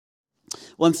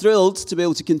Well, I'm thrilled to be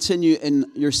able to continue in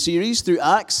your series through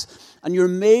Acts. And you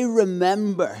may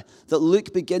remember that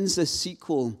Luke begins this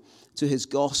sequel to his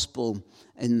gospel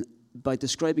by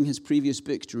describing his previous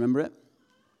book. Do you remember it?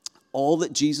 All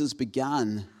that Jesus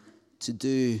began to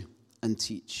do and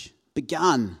teach.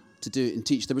 Began to do and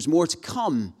teach. There was more to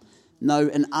come now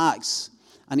in Acts.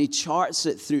 And he charts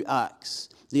it through Acts.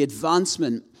 The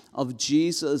advancement of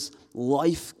Jesus'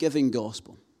 life-giving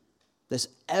gospel. This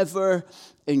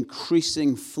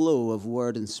ever-increasing flow of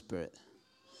word and spirit.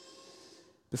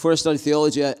 Before I studied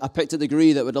theology, I picked a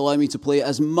degree that would allow me to play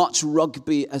as much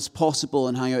rugby as possible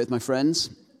and hang out with my friends.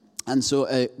 And so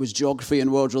it was geography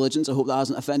and world religions. I hope that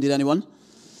hasn't offended anyone.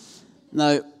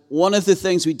 Now, one of the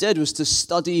things we did was to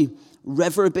study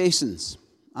river basins.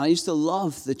 And I used to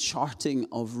love the charting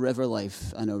of river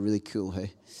life. I know, really cool,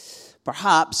 hey?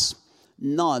 Perhaps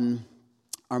none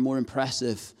are more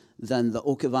impressive than the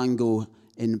Okavango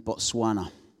in Botswana.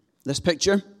 This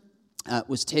picture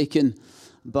was taken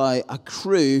by a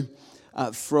crew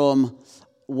from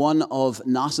one of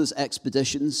NASA's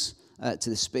expeditions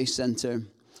to the Space Center.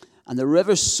 And the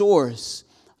river's source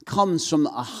comes from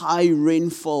a high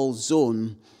rainfall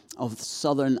zone of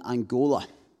southern Angola.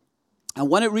 And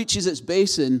when it reaches its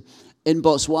basin in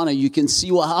Botswana, you can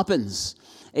see what happens.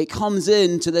 It comes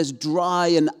into this dry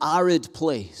and arid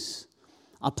place,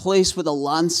 a place where the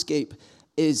landscape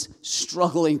is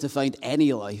struggling to find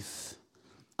any life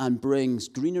and brings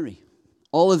greenery.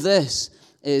 All of this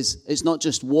it's not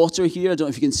just water here, I don't know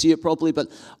if you can see it properly, but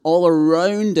all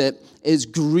around it is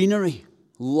greenery,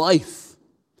 life.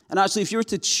 And actually, if you were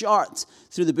to chart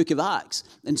through the book of Acts,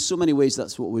 in so many ways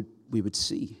that's what we would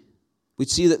see. We'd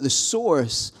see that the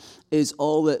source is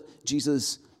all that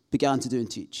Jesus began to do and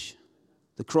teach.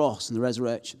 The cross and the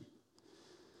resurrection,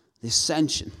 the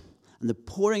ascension, and the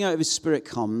pouring out of his Spirit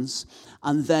comes,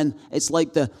 and then it's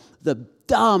like the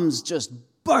dams just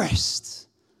burst,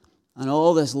 and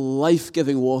all this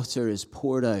life-giving water is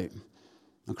poured out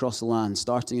across the land,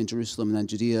 starting in Jerusalem and then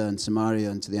Judea and Samaria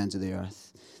and to the ends of the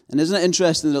earth. And isn't it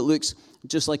interesting that it looks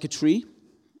just like a tree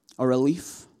or a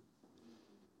leaf,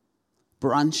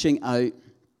 branching out,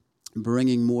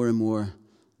 bringing more and more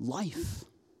life?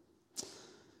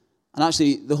 And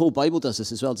actually, the whole Bible does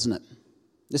this as well, doesn't it?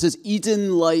 This is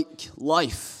Eden-like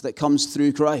life that comes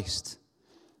through Christ.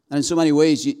 And in so many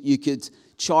ways, you could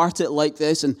chart it like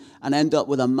this and end up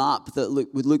with a map that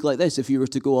would look like this. If you were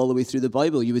to go all the way through the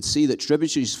Bible, you would see that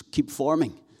tributaries keep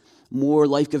forming. More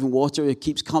life-giving water, it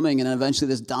keeps coming, and then eventually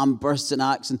this dam bursts in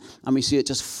Acts, and we see it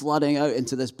just flooding out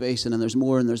into this basin, and there's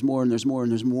more, and there's more, and there's more,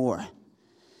 and there's more.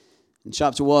 In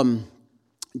chapter 1,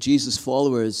 Jesus'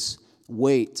 followers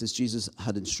wait as Jesus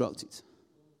had instructed.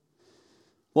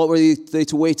 What were they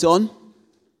to wait on?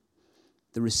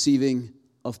 The receiving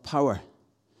of power.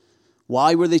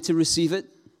 Why were they to receive it?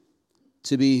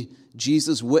 To be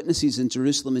Jesus' witnesses in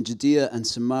Jerusalem and Judea and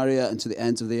Samaria and to the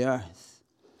ends of the earth.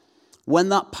 When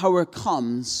that power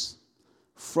comes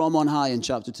from on high in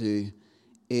chapter 2,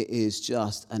 it is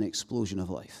just an explosion of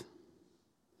life.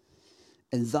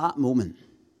 In that moment,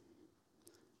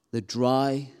 the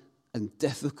dry and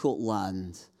difficult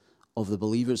land of the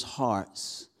believers'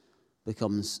 hearts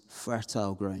becomes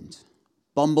fertile ground.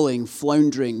 Bumbling,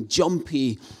 floundering,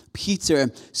 jumpy Peter,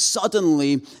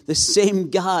 suddenly the same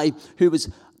guy who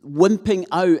was wimping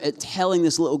out at telling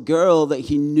this little girl that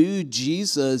he knew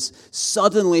Jesus,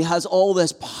 suddenly has all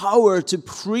this power to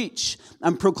preach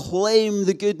and proclaim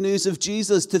the good news of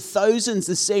Jesus to thousands,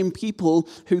 the same people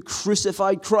who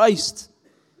crucified Christ.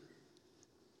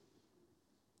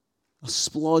 A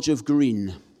splodge of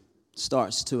green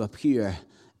starts to appear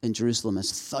in Jerusalem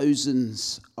as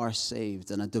thousands are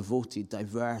saved, and a devoted,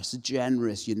 diverse,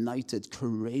 generous, united,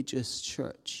 courageous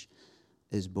church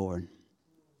is born.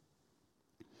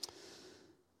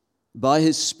 By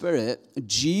his Spirit,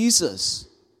 Jesus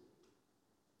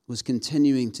was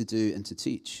continuing to do and to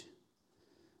teach,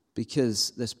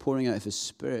 because this pouring out of his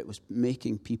Spirit was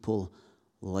making people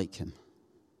like him.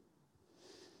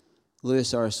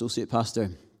 Lewis, our associate pastor,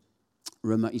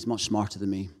 he's much smarter than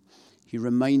me. He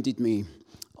reminded me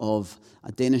of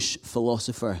a Danish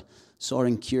philosopher,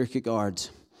 Søren Kierkegaard,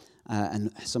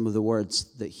 and some of the words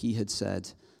that he had said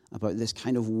about this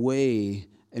kind of way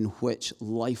in which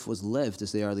life was lived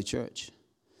as the early church. It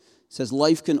says,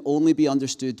 life can only be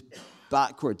understood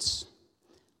backwards,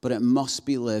 but it must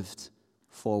be lived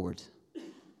forward.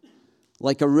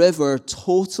 Like a river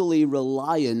totally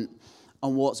reliant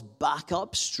on what's back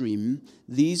upstream,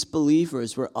 these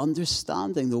believers were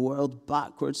understanding the world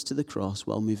backwards to the cross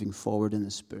while moving forward in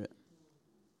the Spirit.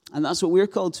 And that's what we're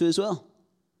called to as well.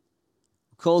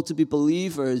 We're called to be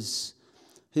believers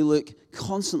who look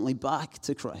constantly back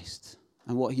to Christ,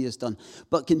 and what he has done,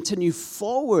 but continue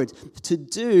forward to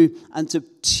do and to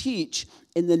teach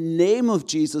in the name of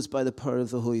Jesus by the power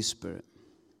of the Holy Spirit.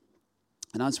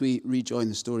 And as we rejoin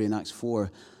the story in Acts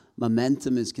 4,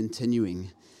 momentum is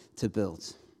continuing to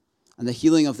build. And the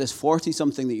healing of this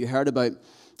 40-something that you heard about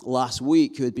last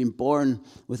week, who had been born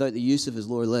without the use of his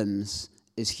lower limbs,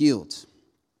 is healed.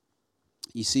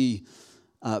 You see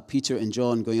Peter and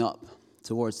John going up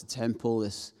towards the temple.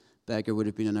 This beggar would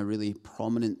have been in a really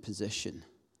prominent position.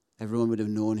 Everyone would have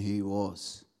known who he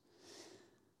was.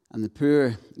 And the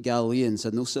poor Galileans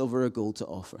had no silver or gold to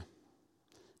offer.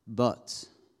 But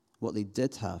what they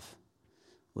did have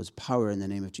was power in the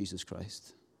name of Jesus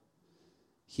Christ.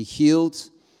 He healed,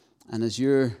 and as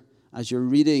you're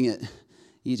reading it,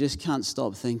 you just can't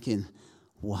stop thinking,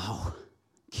 wow,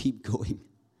 keep going.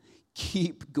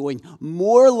 Keep going.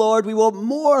 More, Lord, we want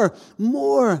more,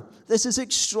 more. This is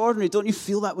extraordinary. Don't you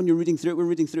feel that when you're reading through it? We're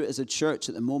reading through it as a church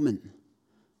at the moment,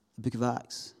 the book of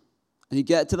Acts. And you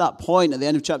get to that point at the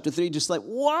end of chapter 3, just like,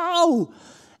 wow,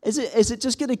 is it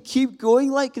just going to keep going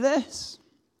like this?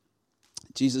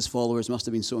 Jesus' followers must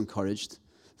have been so encouraged.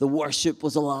 The worship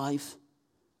was alive.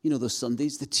 You know those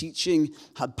Sundays. The teaching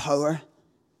had power.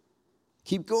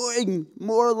 Keep going.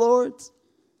 More, Lord.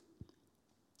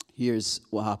 Here's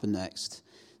what happened next.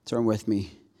 Turn with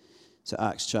me to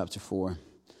Acts chapter 4. And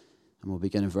we'll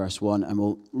begin in verse 1. And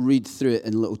we'll read through it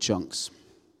in little chunks.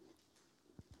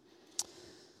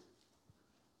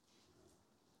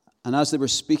 And as they were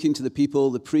speaking to the people,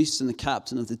 the priests and the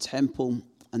captain of the temple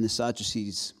and the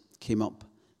Sadducees came up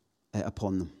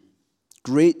upon them,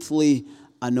 greatly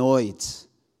annoyed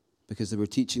because they were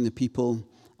teaching the people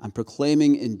and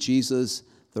proclaiming in Jesus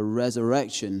the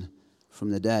resurrection from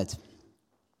the dead.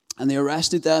 And they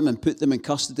arrested them and put them in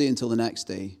custody until the next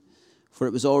day, for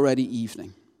it was already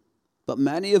evening. But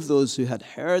many of those who had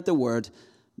heard the word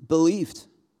believed,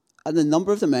 and the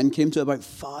number of the men came to about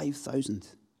 5,000.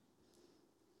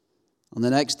 On the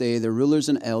next day, the rulers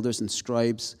and elders and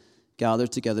scribes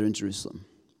gathered together in Jerusalem,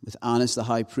 with Annas the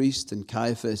high priest and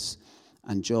Caiaphas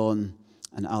and John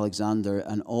and Alexander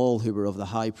and all who were of the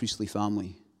high priestly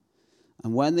family.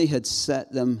 And when they had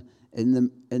set them in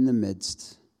the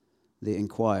midst, they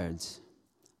inquired,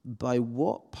 by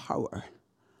what power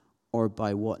or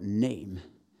by what name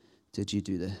did you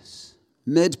do this?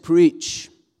 Mid-preach,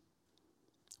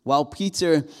 while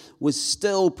Peter was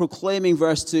still proclaiming,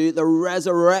 verse 2, the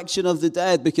resurrection of the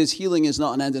dead, because healing is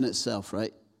not an end in itself,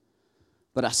 right?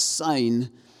 But a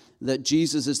sign that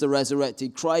Jesus is the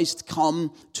resurrected Christ,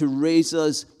 come to raise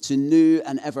us to new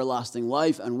and everlasting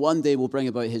life, and one day will bring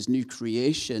about his new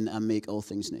creation and make all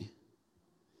things new.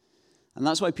 And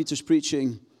that's why Peter's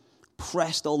preaching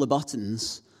pressed all the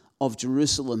buttons of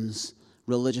Jerusalem's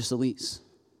religious elites.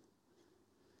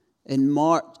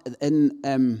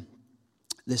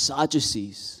 The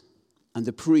Sadducees and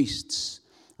the priests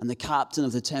and the captain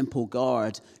of the temple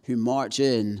guard who march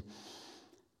in,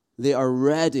 they are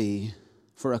ready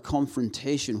for a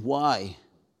confrontation. Why?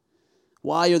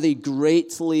 Why are they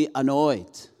greatly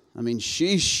annoyed? I mean,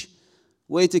 sheesh,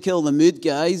 way to kill the mood,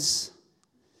 guys.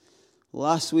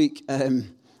 Last week,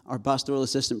 our pastoral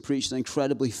assistant preached an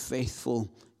incredibly faithful,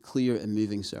 clear, and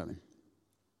moving sermon.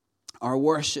 Our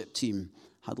worship team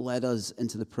had led us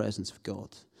into the presence of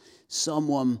God.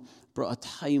 Someone brought a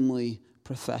timely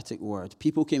prophetic word.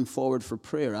 People came forward for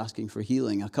prayer, asking for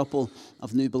healing. A couple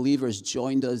of new believers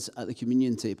joined us at the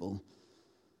communion table.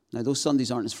 Now, those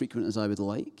Sundays aren't as frequent as I would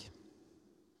like,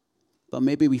 but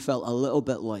maybe we felt a little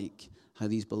bit like how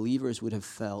these believers would have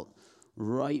felt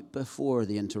right before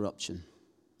the interruption.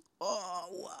 Oh,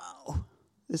 wow,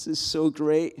 this is so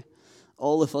great.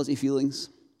 All the fuzzy feelings.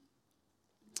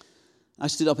 I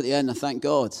stood up at the end and I thanked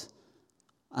God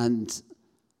and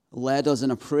led us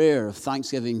in a prayer of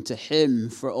thanksgiving to him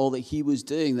for all that he was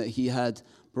doing, that he had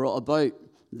brought about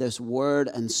this word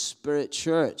and spirit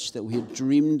church that we had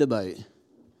dreamed about.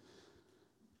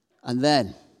 And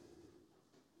then,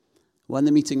 when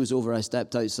the meeting was over, I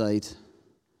stepped outside.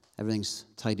 Everything's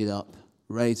tidied up,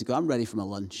 ready to go. I'm ready for my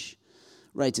lunch,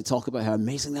 ready to talk about how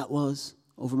amazing that was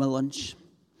over my lunch.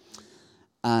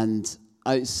 And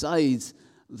outside,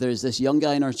 there's this young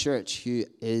guy in our church who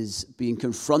is being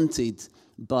confronted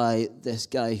by this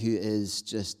guy who is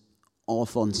just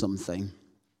off on something.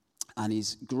 And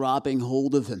he's grabbing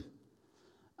hold of him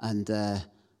and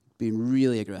being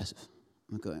really aggressive.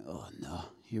 I'm going, oh no,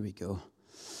 here we go.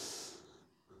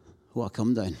 What a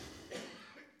come down.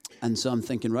 And so I'm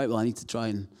thinking, right, well, I need to try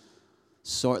and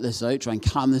sort this out, try and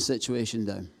calm the situation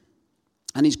down.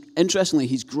 And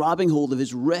he's grabbing hold of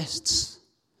his wrists.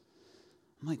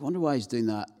 I'm like, wonder why he's doing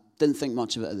that. Didn't think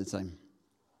much of it at the time.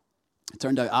 It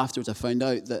turned out afterwards, I found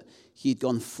out that he'd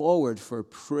gone forward for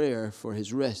prayer for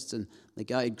his wrists, and the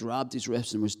guy had grabbed his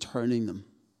wrists and was turning them.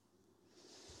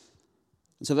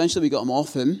 And so eventually we got him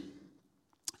off him,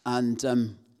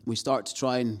 and we start to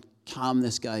try and calm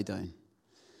this guy down.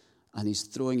 And he's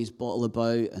throwing his bottle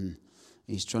about, and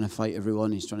he's trying to fight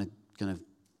everyone. He's trying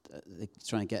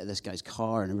to get at this guy's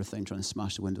car and everything, trying to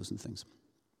smash the windows and things.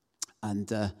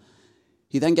 And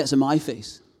he then gets in my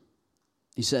face.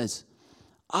 He says,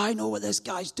 "I know what this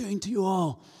guy's doing to you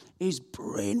all. He's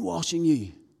brainwashing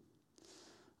you."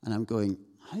 And I'm going,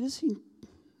 how does he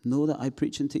know that I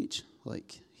preach and teach?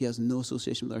 Like, he has no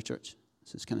association with our church.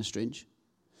 So it's kind of strange.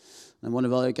 And one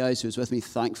of the other guys who was with me,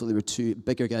 thankfully there were two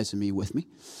bigger guys than me with me.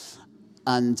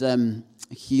 And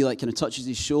he kind of touches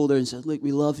his shoulder and says, "Look,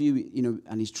 we love you,"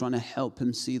 and he's trying to help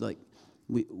him see,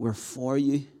 we're for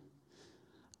you.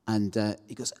 And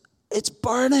he goes, "It's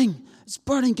burning. It's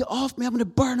burning. Get off me. I'm going to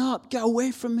burn up. Get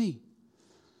away from me."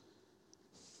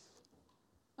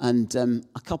 And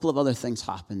a couple of other things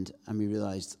happened, and we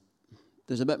realized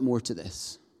there's a bit more to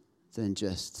this than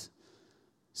just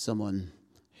someone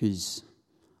who's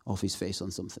off his face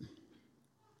on something.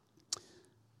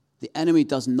 The enemy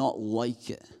does not like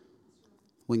it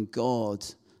when God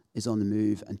is on the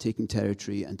move and taking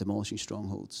territory and demolishing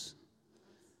strongholds.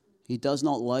 He does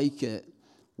not like it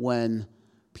when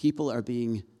people are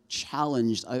being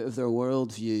challenged out of their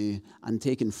worldview and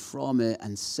taken from it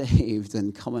and saved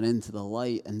and coming into the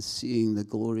light and seeing the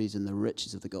glories and the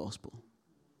riches of the gospel.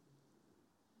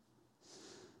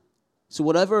 So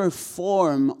whatever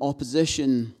form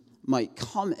opposition might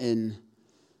come in,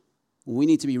 we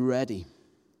need to be ready.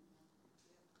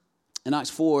 In Acts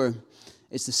 4,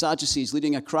 it's the Sadducees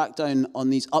leading a crackdown on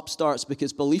these upstarts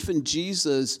because belief in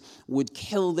Jesus would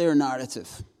kill their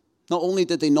narrative. Not only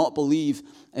did they not believe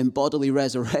in bodily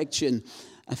resurrection,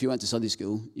 if you went to Sunday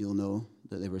school, you'll know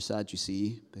that they were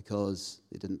Sadducee because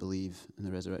they didn't believe in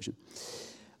the resurrection.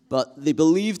 But they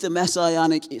believed the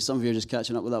Messianic, some of you are just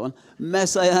catching up with that one,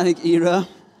 Messianic era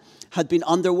had been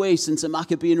underway since the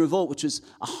Maccabean revolt, which was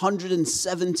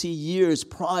 170 years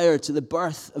prior to the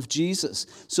birth of Jesus.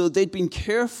 So they'd been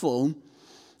careful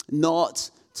not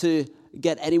to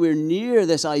get anywhere near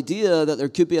this idea that there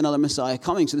could be another Messiah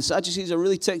coming. So the Sadducees are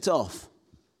really ticked off.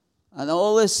 And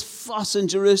all this fuss in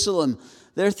Jerusalem,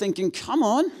 they're thinking, come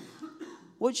on,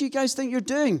 what do you guys think you're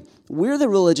doing? We're the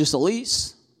religious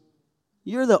elites.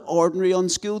 You're the ordinary,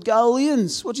 unschooled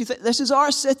Galileans. What do you think? This is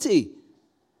our city.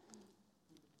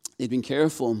 They'd been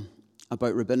careful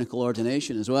about rabbinical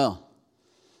ordination as well.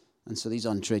 And so these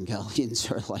untrained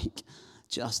Galileans are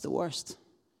just the worst.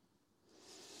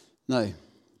 Now,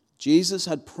 Jesus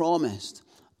had promised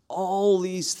all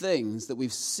these things that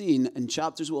we've seen in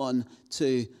chapters 1,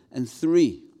 2, and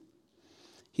 3.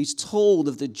 He's told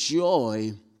of the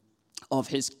joy of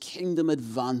his kingdom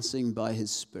advancing by his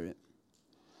Spirit.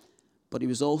 But he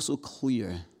was also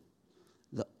clear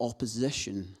that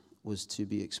opposition was to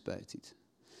be expected.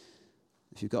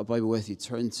 If you've got a Bible with you,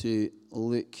 turn to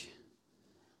Luke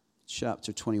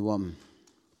chapter 21.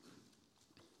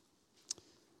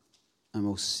 And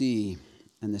we'll see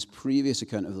in this previous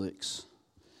account of Luke's,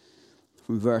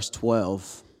 from verse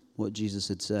 12, what Jesus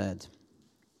had said.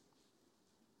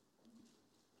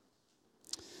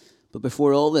 But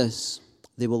before all this,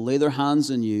 they will lay their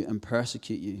hands on you and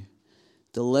persecute you,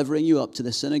 delivering you up to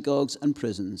the synagogues and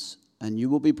prisons, and you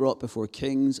will be brought before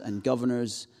kings and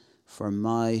governors for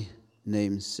my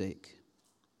name's sake.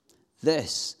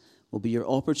 This will be your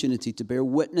opportunity to bear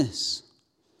witness.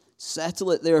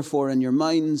 Settle it, therefore, in your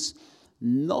minds,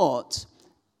 not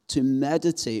to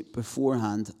meditate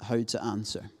beforehand how to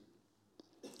answer.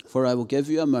 For I will give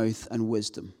you a mouth and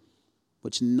wisdom,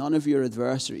 which none of your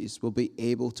adversaries will be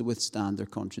able to withstand or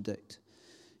contradict.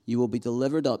 You will be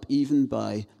delivered up even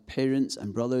by parents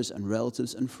and brothers and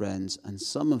relatives and friends, and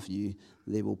some of you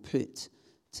they will put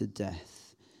to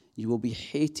death. You will be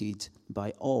hated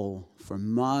by all for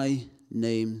my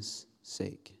name's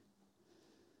sake.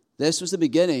 This was the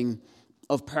beginning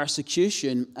of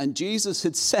persecution, and Jesus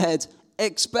had said,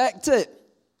 expect it.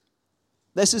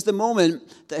 This is the moment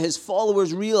that his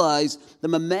followers realize the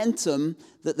momentum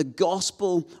that the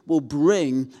gospel will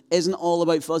bring isn't all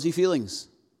about fuzzy feelings.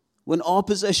 When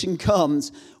opposition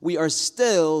comes, we are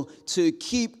still to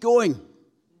keep going.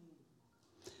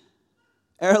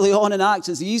 Early on in Acts,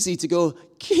 it's easy to go,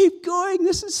 keep going,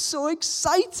 this is so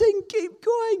exciting, keep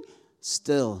going.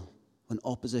 Still, when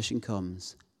opposition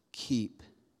comes, keep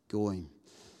going.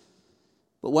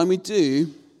 But when we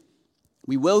do,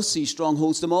 we will see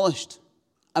strongholds demolished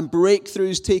and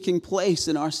breakthroughs taking place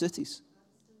in our cities.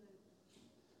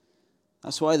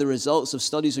 That's why the results of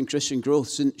studies in Christian growth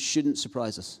shouldn't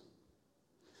surprise us.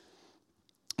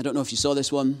 I don't know if you saw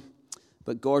this one,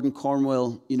 but Gordon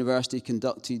Cornwell University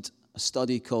conducted a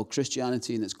study called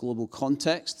Christianity in its Global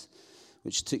Context,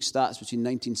 which took stats between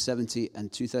 1970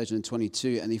 and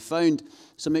 2022, and they found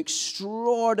some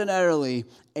extraordinarily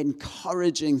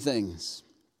encouraging things.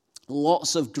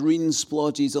 Lots of green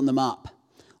splodges on the map,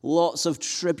 lots of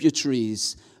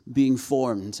tributaries being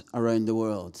formed around the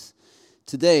world.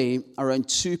 Today, around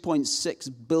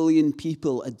 2.6 billion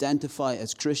people identify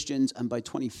as Christians, and by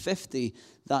 2050,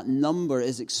 that number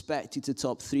is expected to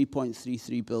top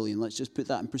 3.33 billion. Let's just put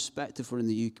that in perspective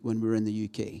when we're in the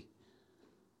UK.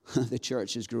 The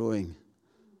church is growing.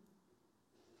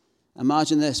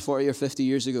 Imagine this, 40 or 50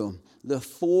 years ago. The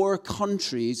 4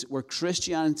 countries where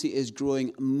Christianity is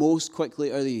growing most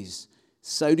quickly are these: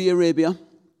 Saudi Arabia,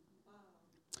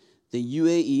 the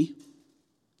UAE,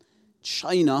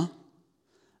 China,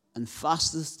 and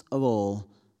fastest of all,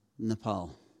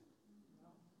 Nepal.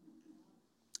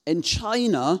 In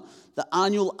China, the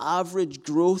annual average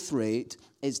growth rate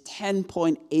is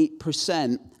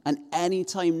 10.8%, and any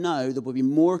time now there will be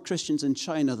more Christians in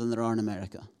China than there are in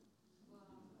America.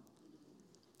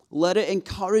 Let it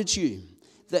encourage you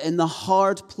that in the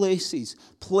hard places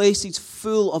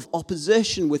full of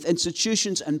opposition with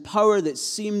institutions and power that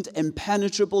seemed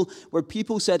impenetrable, where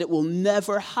people said it will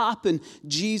never happen,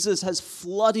 Jesus has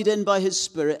flooded in by his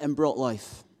Spirit and brought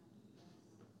life.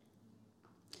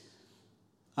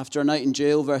 After a night in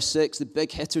jail, verse 6, the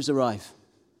big hitters arrive.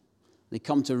 They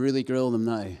come to really grill them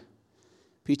now.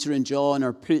 Peter and John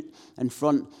are put in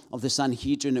front of the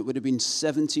Sanhedrin. It would have been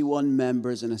 71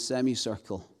 members in a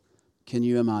semicircle. Can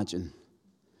you imagine?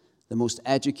 The most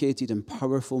educated and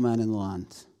powerful men in the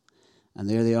land. And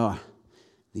there they are,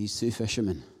 these 2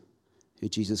 fishermen who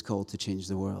Jesus called to change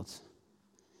the world.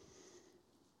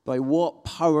 By what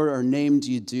power or name do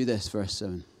you do this, verse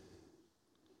 7?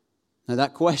 Now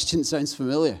that question sounds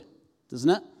familiar, doesn't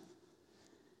it?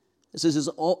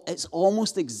 It's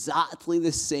almost exactly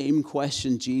the same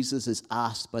question Jesus is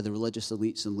asked by the religious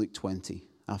elites in Luke 20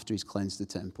 after he's cleansed the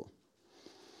temple.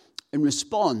 In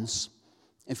response,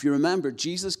 if you remember,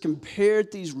 Jesus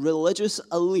compared these religious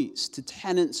elites to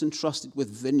tenants entrusted with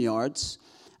vineyards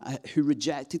who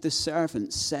rejected the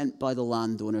servant sent by the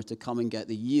landowner to come and get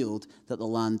the yield that the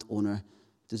landowner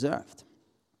deserved.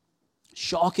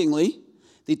 Shockingly,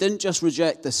 they didn't just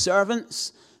reject the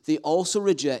servants, they also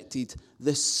rejected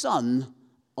the son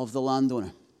of the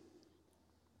landowner.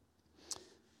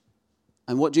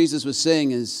 And what Jesus was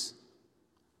saying is,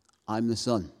 I'm the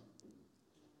son.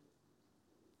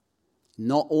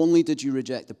 Not only did you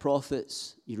reject the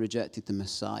prophets, you rejected the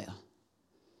Messiah.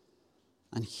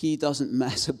 And he doesn't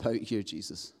mess about here,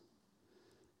 Jesus.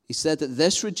 He said that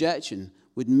this rejection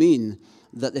would mean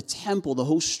that the temple, the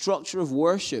whole structure of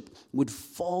worship, would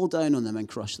fall down on them and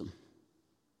crush them.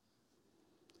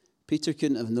 Peter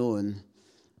couldn't have known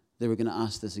they were going to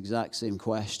ask this exact same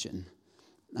question.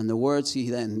 And the words he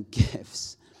then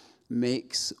gives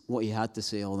makes what he had to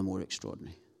say all the more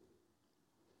extraordinary.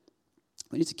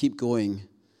 We need to keep going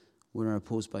when we're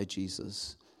opposed by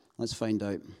Jesus. Let's find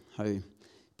out how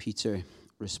Peter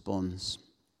responds.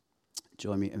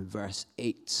 Join me in verse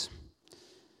 8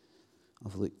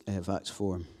 of Acts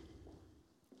 4.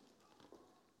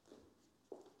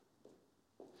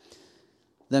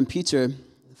 Then Peter,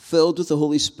 filled with the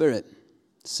Holy Spirit,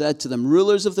 said to them,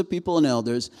 rulers of the people and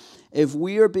elders, if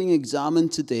we are being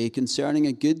examined today concerning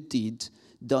a good deed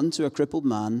done to a crippled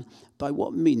man, by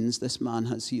what means this man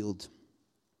has healed?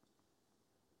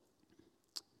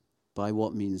 By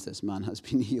what means this man has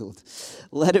been healed.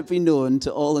 Let it be known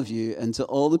to all of you and to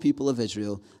all the people of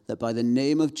Israel that by the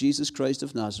name of Jesus Christ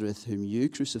of Nazareth, whom you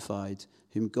crucified,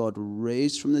 whom God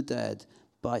raised from the dead,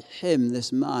 by him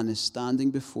this man is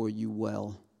standing before you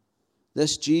well.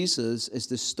 This Jesus is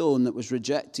the stone that was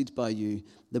rejected by you,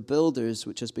 the builders,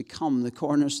 which has become the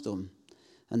cornerstone.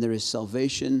 And there is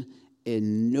salvation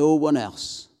in no one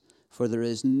else, for there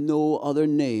is no other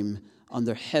name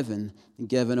under heaven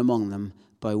given among them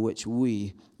by which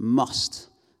we must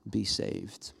be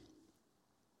saved.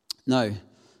 Now,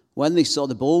 when they saw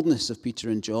the boldness of Peter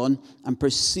and John and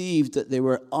perceived that they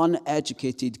were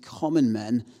uneducated common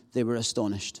men, they were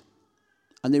astonished.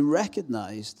 And they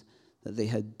recognized that they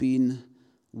had been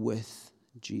with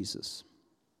Jesus.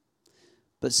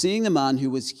 But seeing the man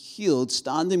who was healed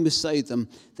standing beside them,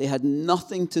 they had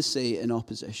nothing to say in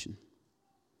opposition.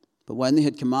 But when they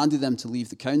had commanded them to leave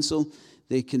the council,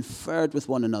 they conferred with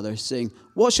one another, saying,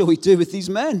 what shall we do with these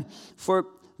men? For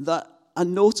that a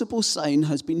notable sign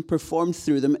has been performed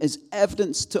through them is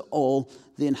evidence to all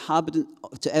the inhabitants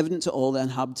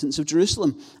of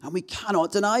Jerusalem, and we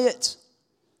cannot deny it.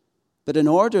 But in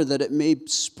order that it may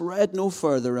spread no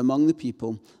further among the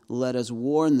people, let us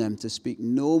warn them to speak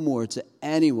no more to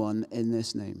anyone in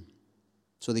this name."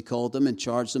 So they called them and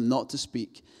charged them not to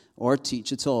speak or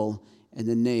teach at all in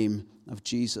the name of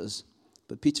Jesus.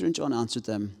 But Peter and John answered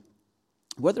them,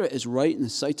 "Whether it is right in the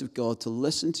sight of God to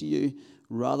listen to you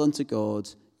rather than to God,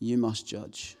 you must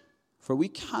judge. For we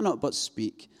cannot but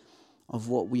speak of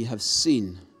what we have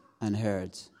seen and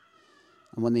heard."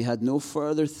 And when they had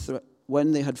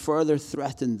further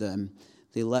threatened them,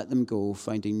 they let them go,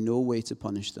 finding no way to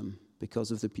punish them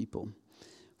because of the people.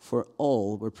 For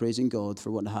all were praising God for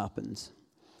what happened.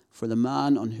 For the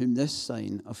man on whom this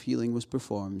sign of healing was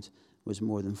performed was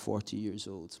more than 40 years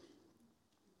old.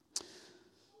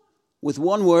 With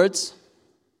one word,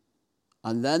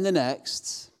 and then the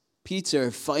next,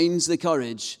 Peter finds the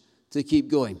courage to keep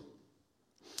going.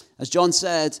 As John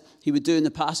said he would do in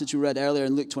the passage we read earlier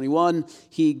in Luke 21,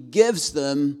 he gives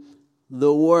them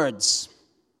the words.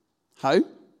 How?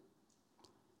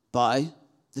 By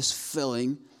this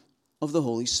filling of the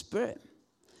Holy Spirit.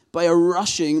 By a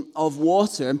rushing of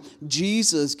water,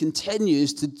 Jesus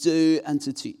continues to do and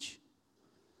to teach.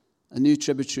 A new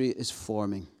tributary is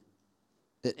forming.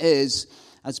 It is,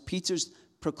 as Peter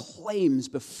proclaims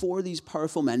before these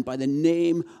powerful men, by the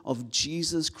name of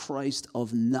Jesus Christ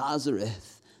of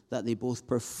Nazareth, that they both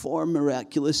perform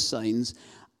miraculous signs,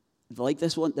 like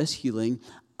this one, this healing,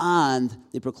 and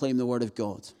they proclaim the word of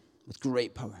God with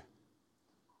great power.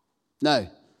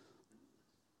 Now,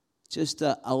 just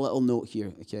a little note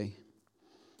here, okay?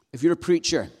 If you're a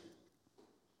preacher,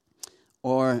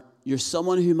 or you're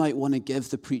someone who might want to give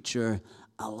the preacher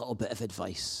a little bit of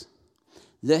advice,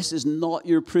 this is not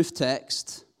your proof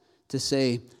text to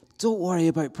say, don't worry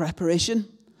about preparation.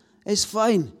 It's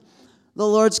fine. The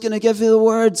Lord's going to give you the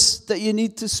words that you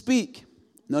need to speak.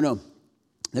 No.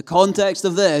 The context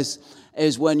of this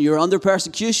is when you're under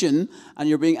persecution and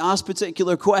you're being asked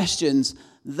particular questions,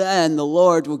 then the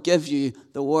Lord will give you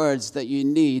the words that you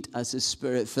need as His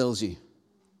Spirit fills you.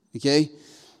 Okay?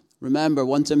 Remember,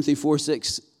 1 Timothy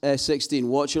 4:16,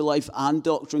 watch your life and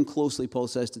doctrine closely, Paul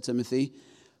says to Timothy.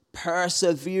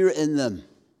 Persevere in them,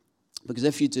 because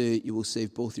if you do, you will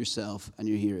save both yourself and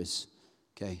your hearers.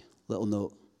 Okay, little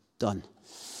note, done.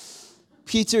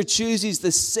 Peter chooses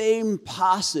the same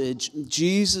passage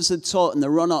Jesus had taught in the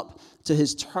run-up to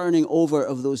his turning over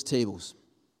of those tables.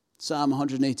 Psalm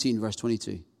 118, verse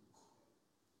 22.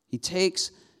 He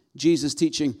takes Jesus'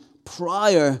 teaching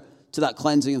prior to that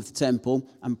cleansing of the temple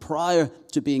and prior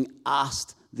to being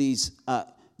asked this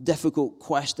difficult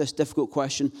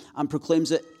question and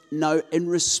proclaims it now in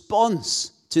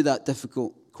response to that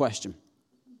difficult question.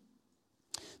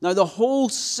 Now, the whole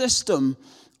system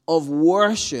of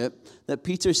worship that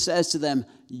Peter says to them,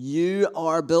 you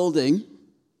are building,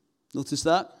 notice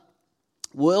that,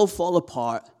 will fall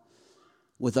apart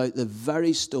without the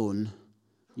very stone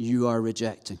you are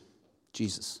rejecting,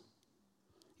 Jesus.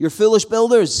 You're foolish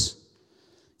builders.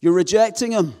 You're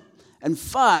rejecting him. In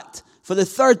fact, for the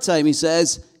third time, he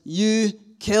says, you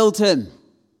killed him.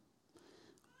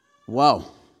 Wow.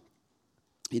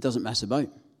 He doesn't mess about.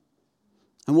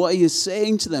 And what he is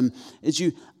saying to them is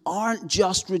you aren't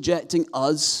just rejecting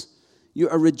us. You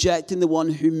are rejecting the one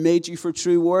who made you for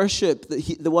true worship,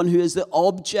 the one who is the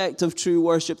object of true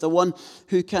worship, the one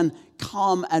who can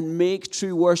come and make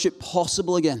true worship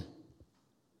possible again.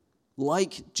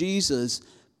 Like Jesus,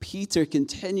 Peter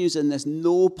continues in this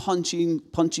no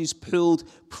punches pulled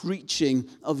preaching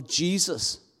of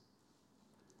Jesus.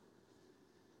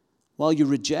 While you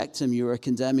reject him, you are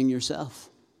condemning yourself.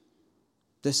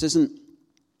 This isn't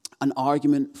an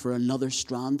argument for another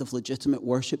strand of legitimate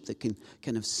worship that can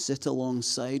kind of sit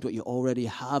alongside what you already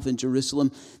have in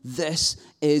Jerusalem. This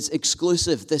is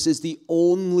exclusive. This is the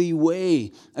only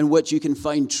way in which you can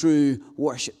find true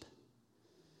worship.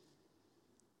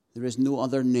 There is no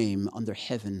other name under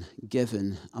heaven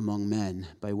given among men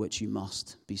by which you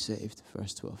must be saved.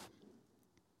 Verse 12.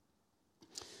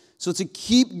 So to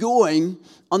keep going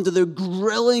under the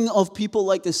grilling of people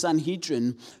like the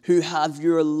Sanhedrin who have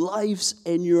your lives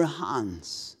in your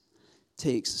hands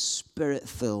takes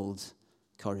Spirit-filled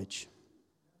courage.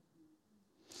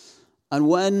 And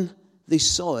when they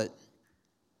saw it,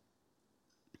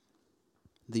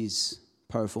 these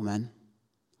powerful men,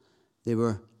 they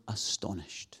were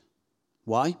astonished.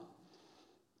 Why?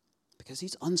 Because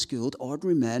these unschooled,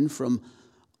 ordinary men from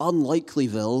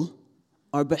Unlikelyville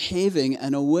are behaving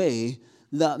in a way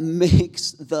that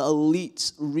makes the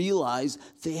elites realize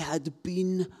they had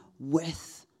been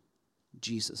with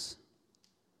Jesus.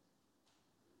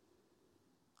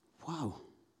 Wow,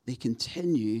 they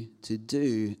continue to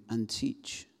do and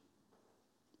teach.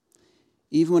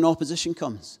 Even when opposition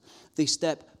comes, they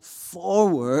step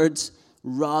forward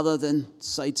rather than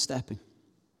sidestepping.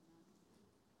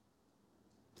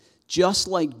 Just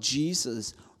like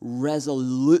Jesus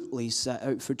resolutely set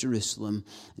out for Jerusalem,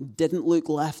 didn't look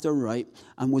left or right,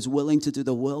 and was willing to do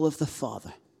the will of the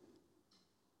Father.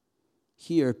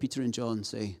 Here, Peter and John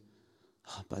say,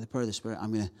 by the power of the Spirit,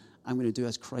 I'm going to do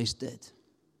as Christ did.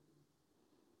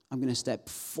 I'm going to step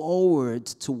forward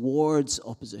towards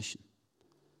opposition.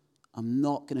 I'm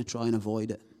not going to try and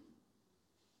avoid it.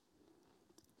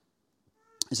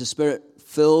 As the Spirit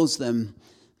fills them,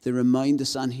 they remind the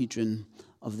Sanhedrin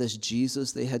of this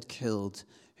Jesus they had killed,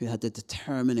 who had the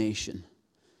determination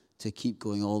to keep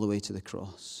going all the way to the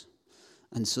cross.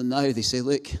 And so now they say,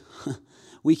 look,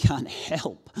 we can't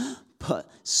help but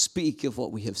speak of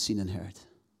what we have seen and heard.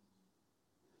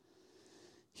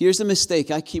 Here's a mistake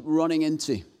I keep running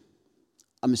into,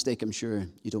 a mistake I'm sure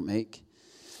you don't make,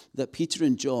 that Peter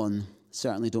and John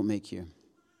certainly don't make here.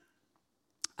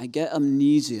 I get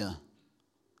amnesia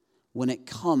when it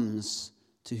comes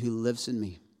to who lives in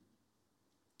me.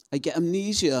 I get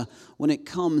amnesia when it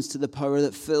comes to the power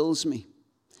that fills me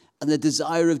and the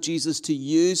desire of Jesus to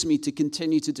use me to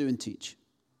continue to do and teach.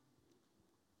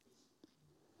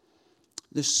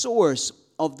 The source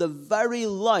of the very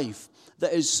life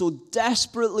that is so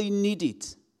desperately needed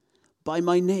by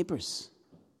my neighbors,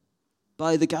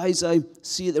 by the guys I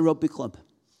see at the rugby club,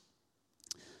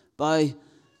 by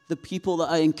the people that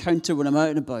I encounter when I'm out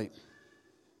and about,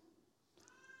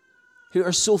 who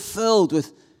are so filled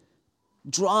with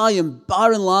dry and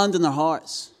barren land in their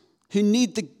hearts, who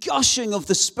need the gushing of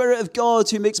the Spirit of God,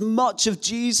 who makes much of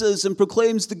Jesus and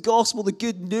proclaims the gospel, the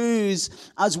good news,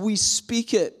 as we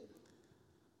speak it.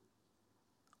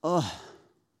 Oh,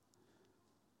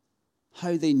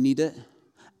 how they need it,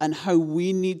 and how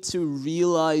we need to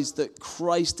realize that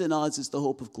Christ in us is the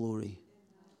hope of glory.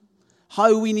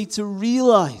 How we need to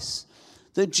realize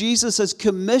that Jesus has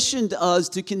commissioned us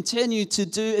to continue to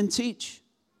do and teach.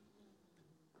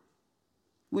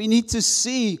 We need to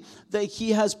see that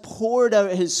he has poured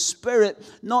out his Spirit,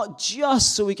 not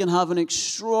just so we can have an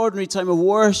extraordinary time of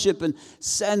worship and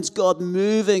sense God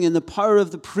moving in the power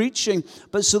of the preaching,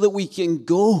 but so that we can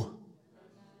go.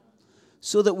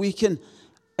 So that we can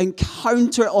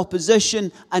encounter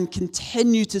opposition and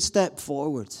continue to step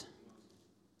forward.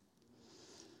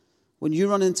 When you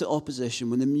run into opposition,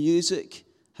 when the music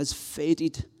has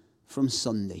faded from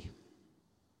Sunday,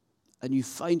 and you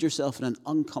find yourself in an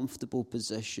uncomfortable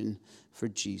position for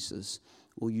Jesus,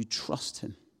 will you trust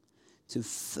him to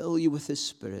fill you with his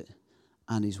Spirit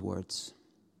and his words?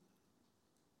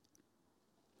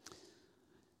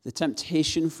 The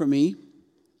temptation for me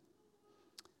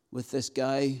with this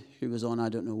guy who was on I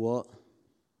don't know what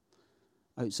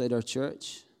outside our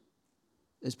church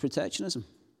is protectionism.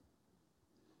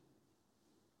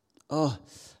 Oh,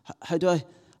 how do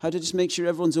I just make sure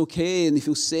everyone's okay and they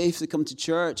feel safe to come to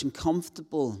church and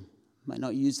comfortable? Might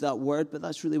not use that word, but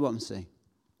that's really what I'm saying.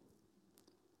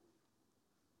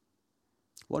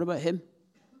 What about him?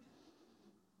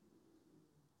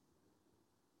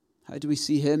 How do we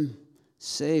see him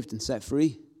saved and set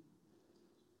free?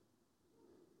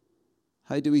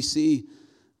 How do we see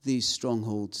these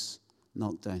strongholds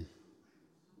knocked down?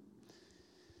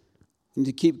 And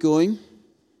to keep going,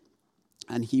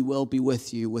 and he will be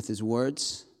with you with his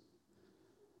words.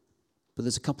 But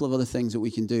there's a couple of other things that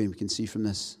we can do, and we can see from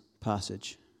this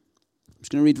passage. I'm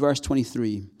just going to read verse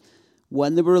 23.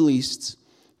 When they were released,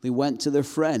 they went to their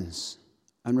friends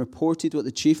and reported what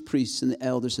the chief priests and the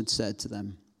elders had said to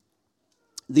them.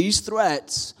 These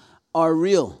threats are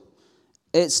real.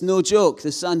 It's no joke.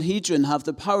 The Sanhedrin have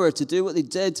the power to do what they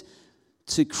did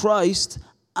to Christ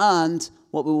and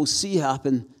what we will see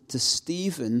happen to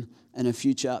Stephen in a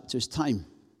few chapters' time.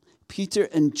 Peter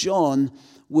and John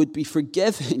would be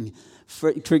forgiven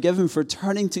for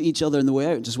turning to each other on the way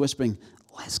out and just whispering,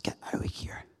 let's get out of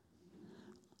here.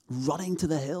 Running to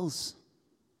the hills.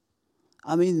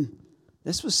 I mean,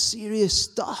 this was serious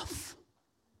stuff.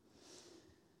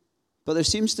 But there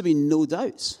seems to be no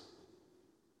doubts.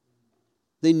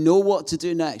 They know what to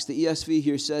do next. The ESV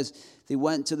here says they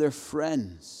went to their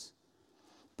friends.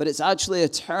 But it's actually a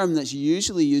term that's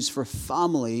usually used for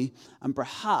family and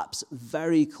perhaps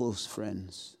very close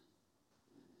friends.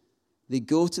 They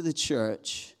go to the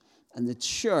church, and the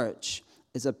church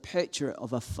is a picture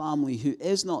of a family who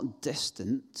is not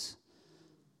distant,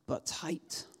 but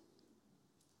tight,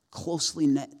 closely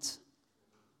knit.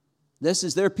 This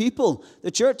is their people.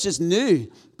 The church is new,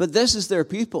 but this is their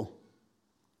people.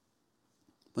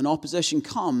 When opposition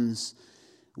comes,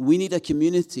 we need a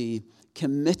community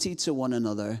committed to one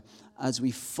another as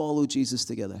we follow Jesus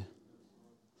together.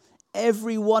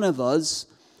 Every one of us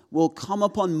will come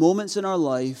upon moments in our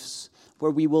lives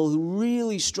where we will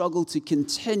really struggle to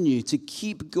continue, to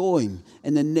keep going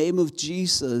in the name of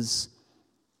Jesus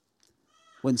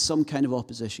when some kind of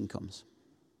opposition comes.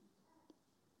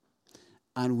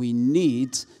 And we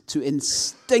need to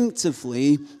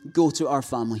instinctively go to our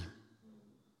family,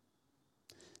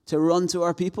 to run to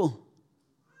our people,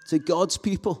 to God's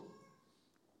people.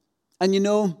 And you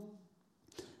know,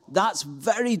 that's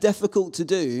very difficult to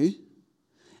do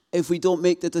if we don't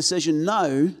make the decision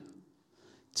now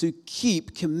to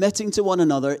keep committing to one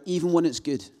another even when it's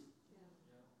good.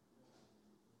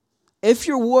 If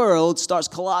your world starts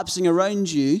collapsing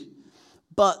around you,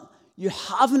 but you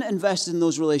haven't invested in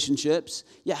those relationships,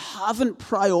 you haven't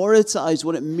prioritized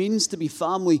what it means to be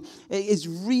family, it is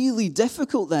really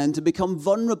difficult then to become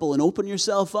vulnerable and open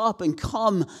yourself up and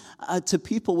come to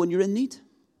people when you're in need.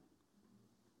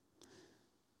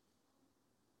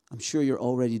 I'm sure you're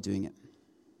already doing it.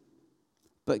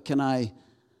 But can I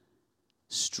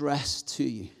stress to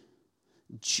you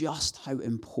just how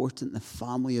important the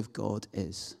family of God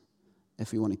is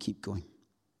if we want to keep going?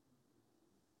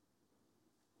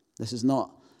 This is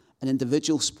not an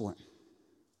individual sport.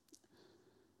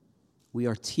 We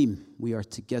are team. We are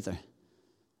together.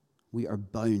 We are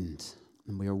bound.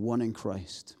 And we are one in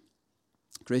Christ.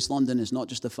 Grace London is not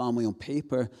just a family on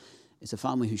paper. It's a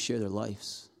family who share their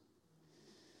lives.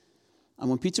 And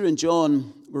when Peter and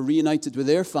John were reunited with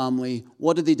their family,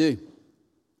 what did they do?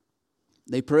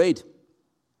 They prayed.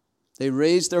 They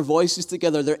raised their voices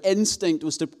together. Their instinct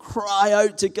was to cry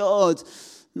out to God,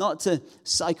 not to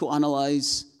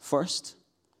psychoanalyze first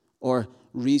or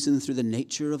reason through the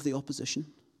nature of the opposition.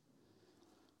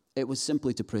 It was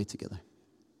simply to pray together,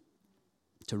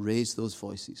 to raise those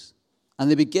voices.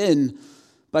 And they begin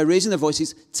by raising their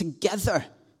voices together.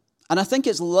 And I think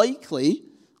it's likely,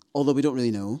 although we don't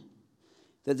really know,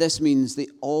 that this means they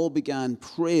all began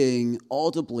praying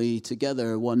audibly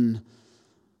together, one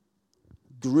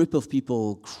group of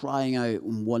people crying out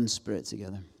in one spirit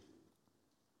together.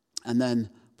 And then,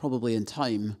 probably in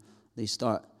time, they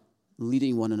start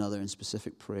leading one another in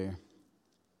specific prayer.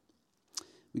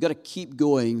 We've got to keep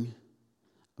going.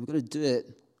 We've got to do it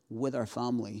with our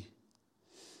family.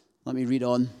 Let me read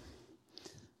on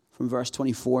from verse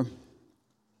 24.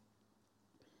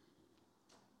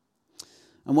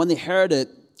 And when they heard it,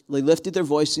 they lifted their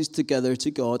voices together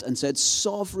to God and said,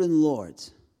 Sovereign Lord,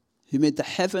 who made the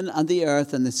heaven and the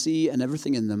earth and the sea and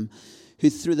everything in them, who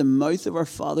through the mouth of our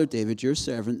father David, your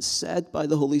servant, said by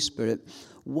the Holy Spirit,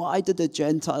 why did the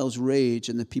Gentiles rage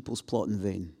and the peoples plot in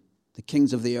vain? The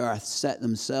kings of the earth set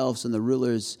themselves and the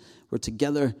rulers were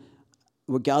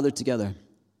gathered together.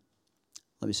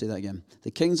 Let me say that again.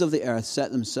 The kings of the earth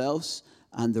set themselves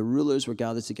and the rulers were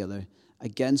gathered together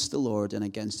against the Lord and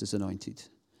against his anointed.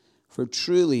 For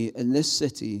truly in this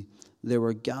city they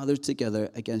were gathered together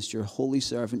against your holy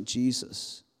servant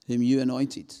Jesus, whom you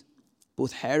anointed,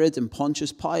 both Herod and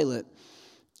Pontius Pilate,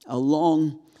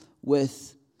 along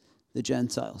with the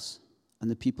Gentiles and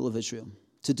the people of Israel,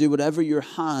 to do whatever your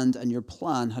hand and your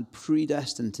plan had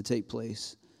predestined to take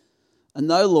place. And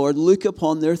now, Lord, look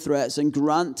upon their threats and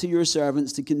grant to your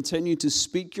servants to continue to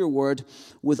speak your word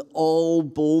with all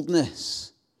boldness,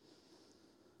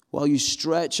 while you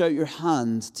stretch out your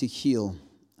hand to heal,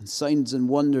 and signs and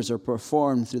wonders are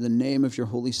performed through the name of your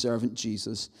holy servant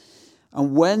Jesus.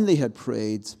 And when they had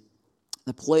prayed,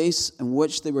 the place in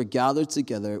which they were gathered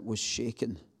together was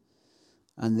shaken,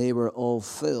 and they were all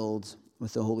filled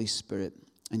with the Holy Spirit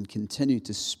and continued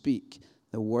to speak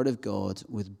the word of God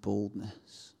with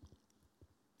boldness.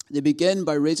 They begin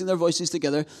by raising their voices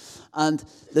together, and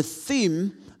the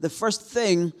theme, the first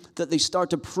thing that they start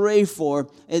to pray for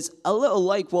is a little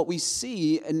like what we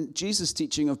see in Jesus'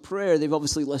 teaching of prayer. They've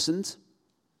obviously listened.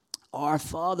 Our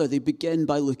Father, they begin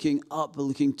by looking up, by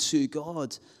looking to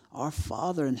God, our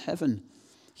Father in heaven.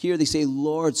 Here they say,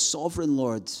 Lord, sovereign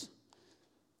Lord.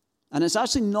 And it's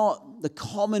actually not the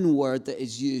common word that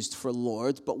is used for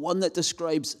Lord, but one that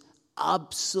describes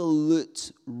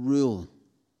absolute rule.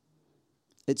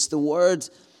 It's the word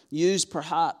used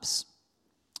perhaps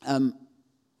in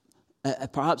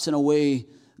a way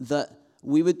that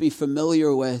we would be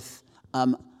familiar with,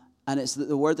 and it's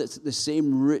the word that's the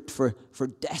same root for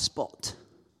despot.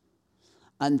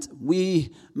 And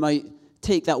we might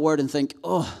take that word and think,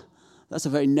 oh, that's a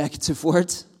very negative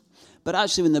word. But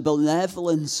actually, in the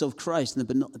benevolence of Christ and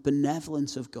the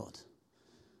benevolence of God,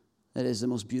 that is the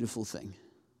most beautiful thing.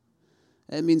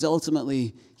 It means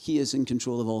ultimately he is in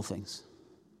control of all things.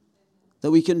 That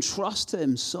we can trust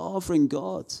him, sovereign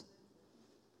God.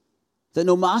 That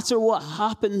no matter what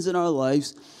happens in our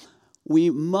lives,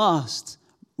 we must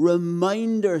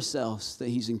remind ourselves that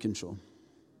he's in control.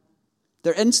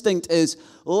 Their instinct is,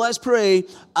 let's pray,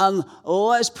 and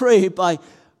let's pray by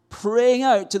praying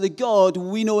out to the God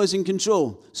we know is in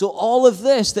control. So all of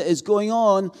this that is going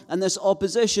on and this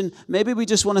opposition, maybe we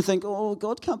just want to think, oh,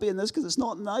 God can't be in this because it's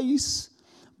not nice.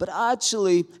 But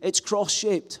actually, it's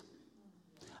cross-shaped.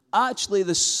 Actually,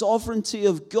 the sovereignty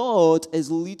of God is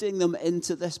leading them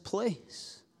into this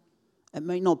place. It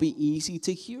might not be easy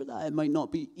to hear that. It might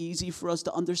not be easy for us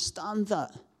to understand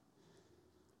that.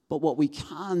 But what we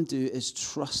can do is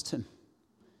trust him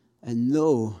and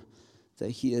know that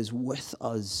he is with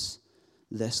us,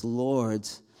 this Lord,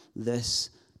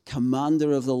 this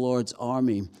commander of the Lord's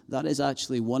army. That is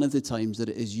actually one of the times that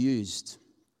it is used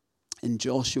in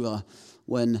Joshua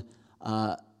when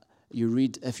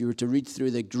if you were to read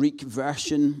through the Greek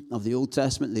version of the Old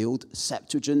Testament, the Old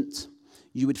Septuagint,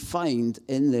 you would find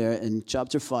in there in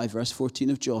chapter 5, verse 14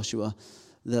 of Joshua,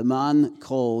 the man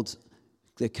called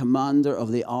the commander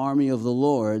of the army of the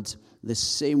Lord, the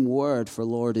same word for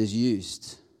Lord is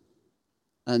used.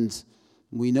 And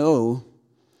we know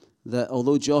that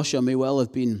although Joshua may well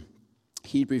have been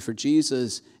Hebrew for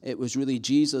Jesus, it was really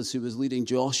Jesus who was leading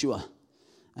Joshua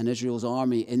and Israel's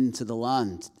army into the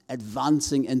land,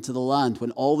 advancing into the land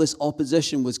when all this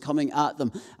opposition was coming at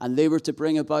them, and they were to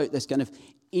bring about this kind of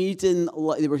Eden,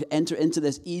 they were to enter into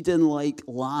this Eden-like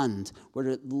land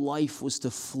where life was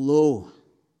to flow.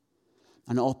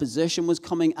 And opposition was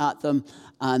coming at them,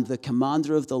 and the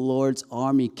commander of the Lord's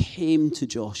army came to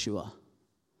Joshua.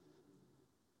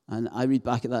 And I read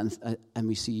back at that, and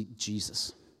we see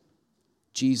Jesus.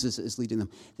 Jesus is leading them.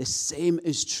 The same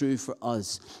is true for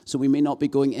us. So we may not be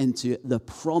going into the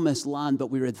promised land,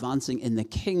 but we're advancing in the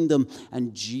kingdom,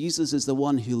 and Jesus is the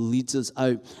one who leads us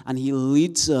out, and he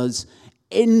leads us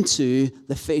into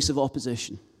the face of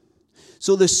opposition.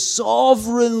 So the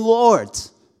sovereign Lord,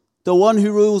 the one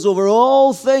who rules over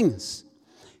all things,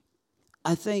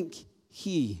 I think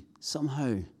he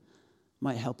somehow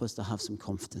might help us to have some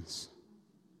confidence.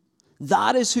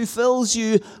 That is who fills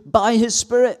you by his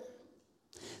Spirit.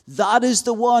 That is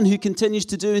the one who continues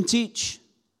to do and teach.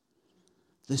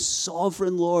 The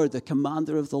sovereign Lord, the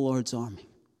commander of the Lord's army.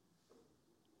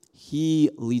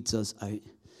 He leads us out.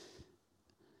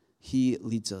 He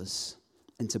leads us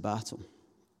into battle.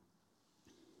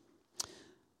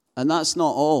 And that's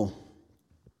not all.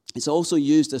 It's also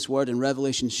used, this word, in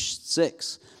Revelation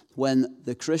 6, when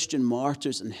the Christian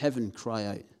martyrs in heaven cry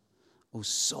out, O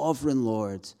sovereign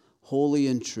Lord, holy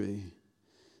and true,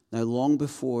 now long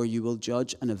before you will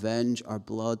judge and avenge our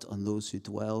blood on those who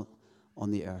dwell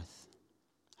on the earth.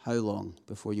 How long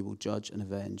before you will judge and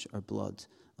avenge our blood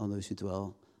on those who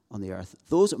dwell on the earth?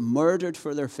 Those murdered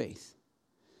for their faith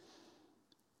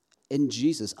in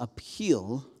Jesus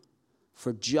appeal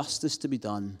for justice to be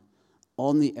done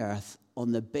on the earth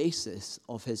on the basis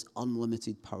of his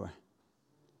unlimited power.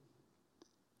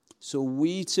 So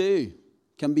we too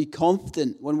can be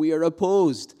confident when we are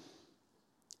opposed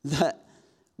that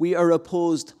we are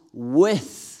opposed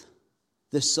with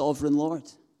the sovereign Lord.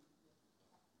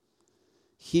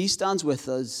 He stands with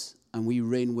us and we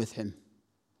reign with him.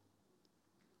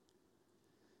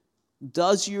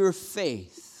 Does your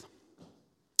faith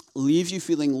leave you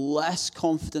feeling less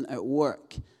confident at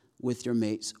work with your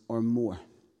mates or more?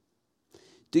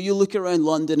 Do you look around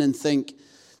London and think,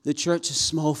 the church is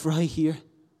small fry here?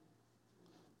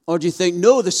 Or do you think,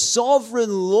 no, the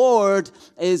sovereign Lord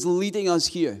is leading us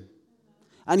here?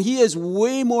 And he is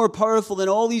way more powerful than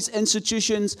all these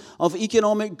institutions of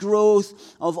economic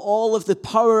growth, of all of the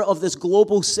power of this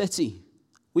global city.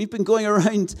 We've been going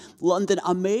around London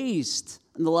amazed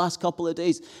in the last couple of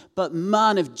days. But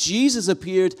man, if Jesus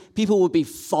appeared, people would be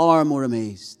far more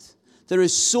amazed. There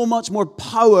is so much more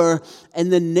power in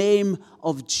the name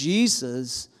of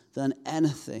Jesus than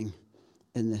anything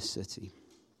in this city.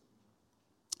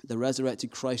 The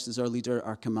resurrected Christ is our leader,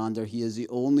 our commander. He is the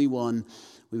only one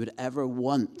we would ever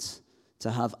want to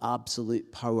have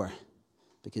absolute power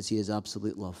because he is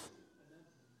absolute love.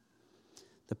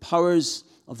 The powers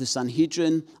of the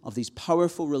Sanhedrin, of these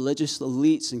powerful religious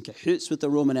elites in cahoots with the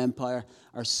Roman Empire,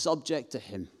 are subject to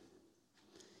him.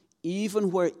 Even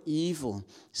where evil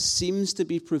seems to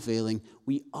be prevailing,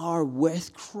 we are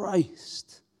with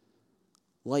Christ,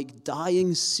 like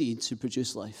dying seeds who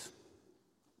produce life.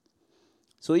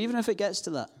 So even if it gets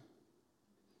to that,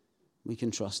 we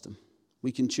can trust him.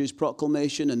 We can choose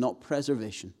proclamation and not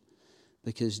preservation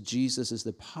because Jesus is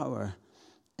the power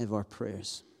of our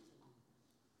prayers.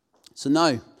 So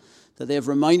now that they have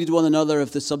reminded one another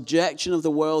of the subjection of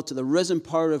the world to the risen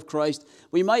power of Christ,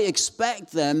 we might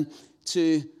expect them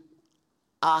to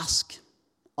ask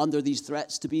under these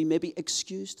threats to be maybe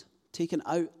excused. taken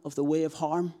out of the way of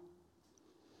harm.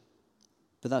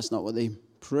 But that's not what they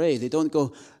pray. They don't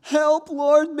go, help,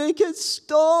 Lord, make it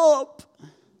stop.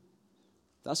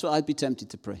 That's what I'd be tempted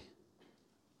to pray.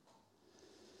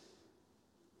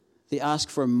 They ask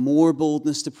for more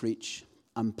boldness to preach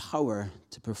and power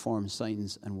to perform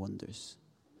signs and wonders.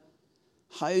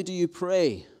 How do you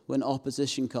pray when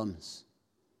opposition comes?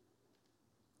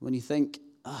 When you think,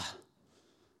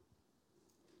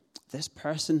 this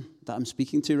person that I'm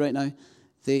speaking to right now,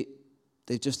 they've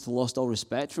just lost all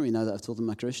respect for me now that I've told them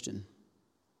I'm a Christian.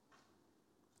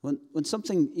 When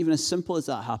something even as simple as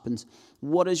that happens,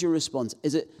 what is your response?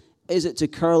 Is it to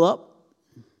curl up?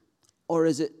 Or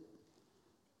is it,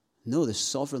 no, the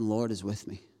sovereign Lord is with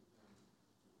me?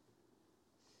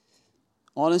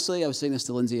 Honestly, I was saying this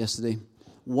to Lindsay yesterday.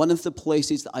 One of the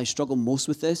places that I struggle most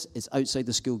with this is outside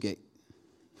the school gate.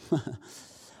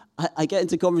 I get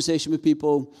into conversation with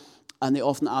people, and they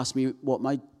often ask me what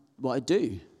I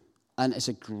do. And it's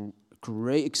a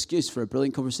great excuse for a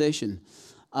brilliant conversation.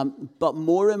 But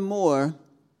more and more,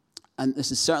 and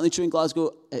this is certainly true in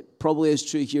Glasgow, it probably is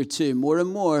true here too, more and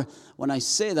more, when I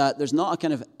say that, there's not a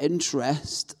kind of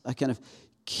interest, a kind of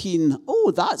keen,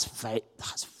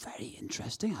 that's very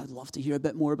interesting. I'd love to hear a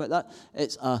bit more about that.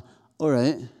 It's all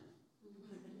right.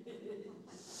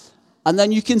 And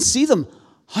then you can see them.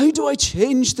 How do I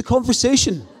change the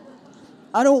conversation?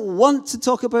 I don't want to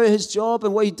talk about his job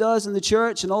and what he does in the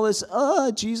church and all this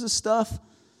Jesus stuff.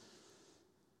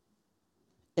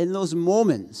 In those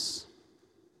moments,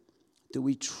 do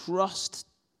we trust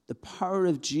the power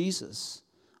of Jesus,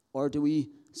 or do we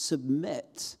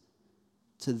submit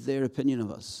to their opinion of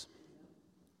us?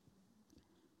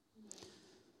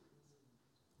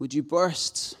 Would you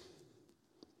burst?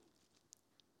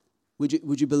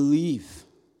 Would you believe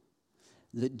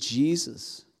that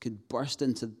Jesus could burst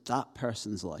into that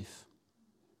person's life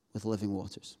with living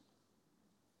waters?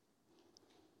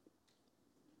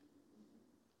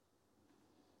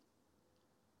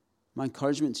 My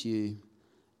encouragement to you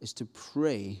is to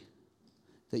pray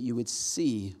that you would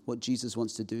see what Jesus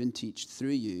wants to do and teach through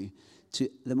you to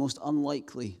the most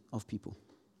unlikely of people.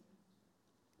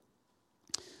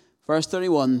 Verse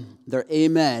 31, their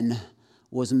amen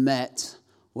was met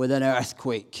with an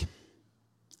earthquake,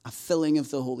 a filling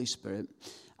of the Holy Spirit,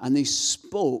 and they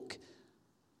spoke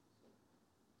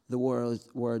the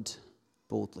word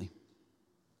boldly.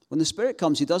 When the Spirit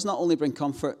comes, he does not only bring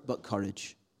comfort, but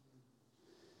courage.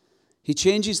 He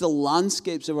changes the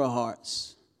landscapes of our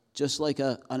hearts, just like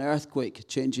an earthquake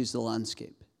changes the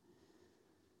landscape.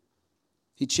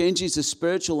 He changes the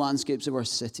spiritual landscapes of our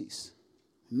cities.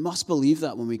 We must believe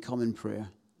that when we come in prayer.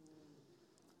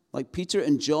 Like Peter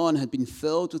and John had been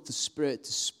filled with the Spirit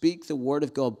to speak the word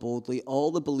of God boldly,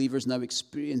 all the believers now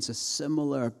experience a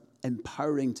similar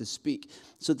empowering to speak.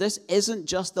 So this isn't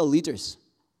just the leaders.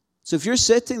 So if you're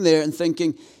sitting there and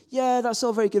thinking, yeah, that's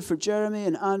all very good for Jeremy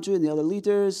and Andrew and the other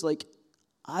leaders, like,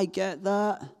 I get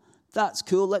that. That's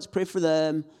cool. Let's pray for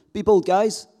them. Be bold,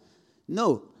 guys.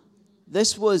 No,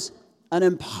 this was an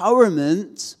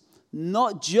empowerment,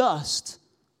 not just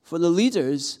for the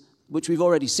leaders, which we've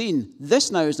already seen.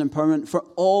 This now is an empowerment for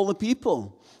all the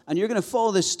people. And you're going to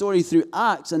follow this story through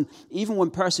Acts, and even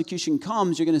when persecution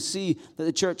comes, you're going to see that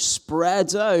the church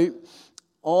spreads out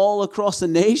all across the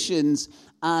nations,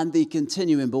 and they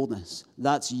continue in boldness.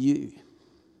 That's you.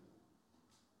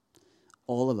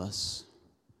 All of us.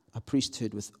 A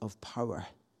priesthood of power.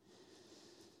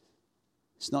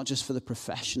 It's not just for the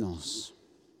professionals.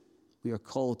 We are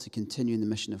called to continue in the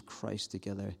mission of Christ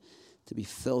together, to be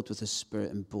filled with the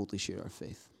Spirit and boldly share our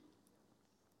faith.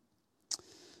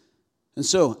 And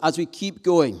so, as we keep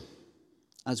going,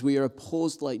 as we are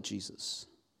opposed like Jesus,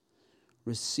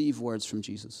 receive words from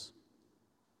Jesus.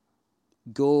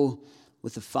 Go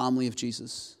with the family of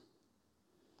Jesus.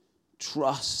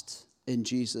 Trust in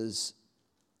Jesus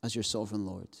as your sovereign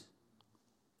Lord.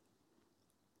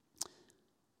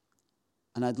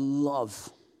 And I'd love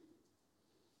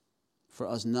for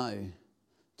us now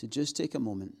to just take a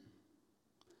moment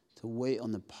to wait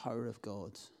on the power of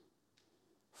God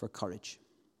for courage.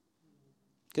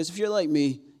 Because if you're like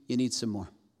me, you need some more.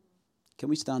 Can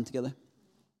we stand together?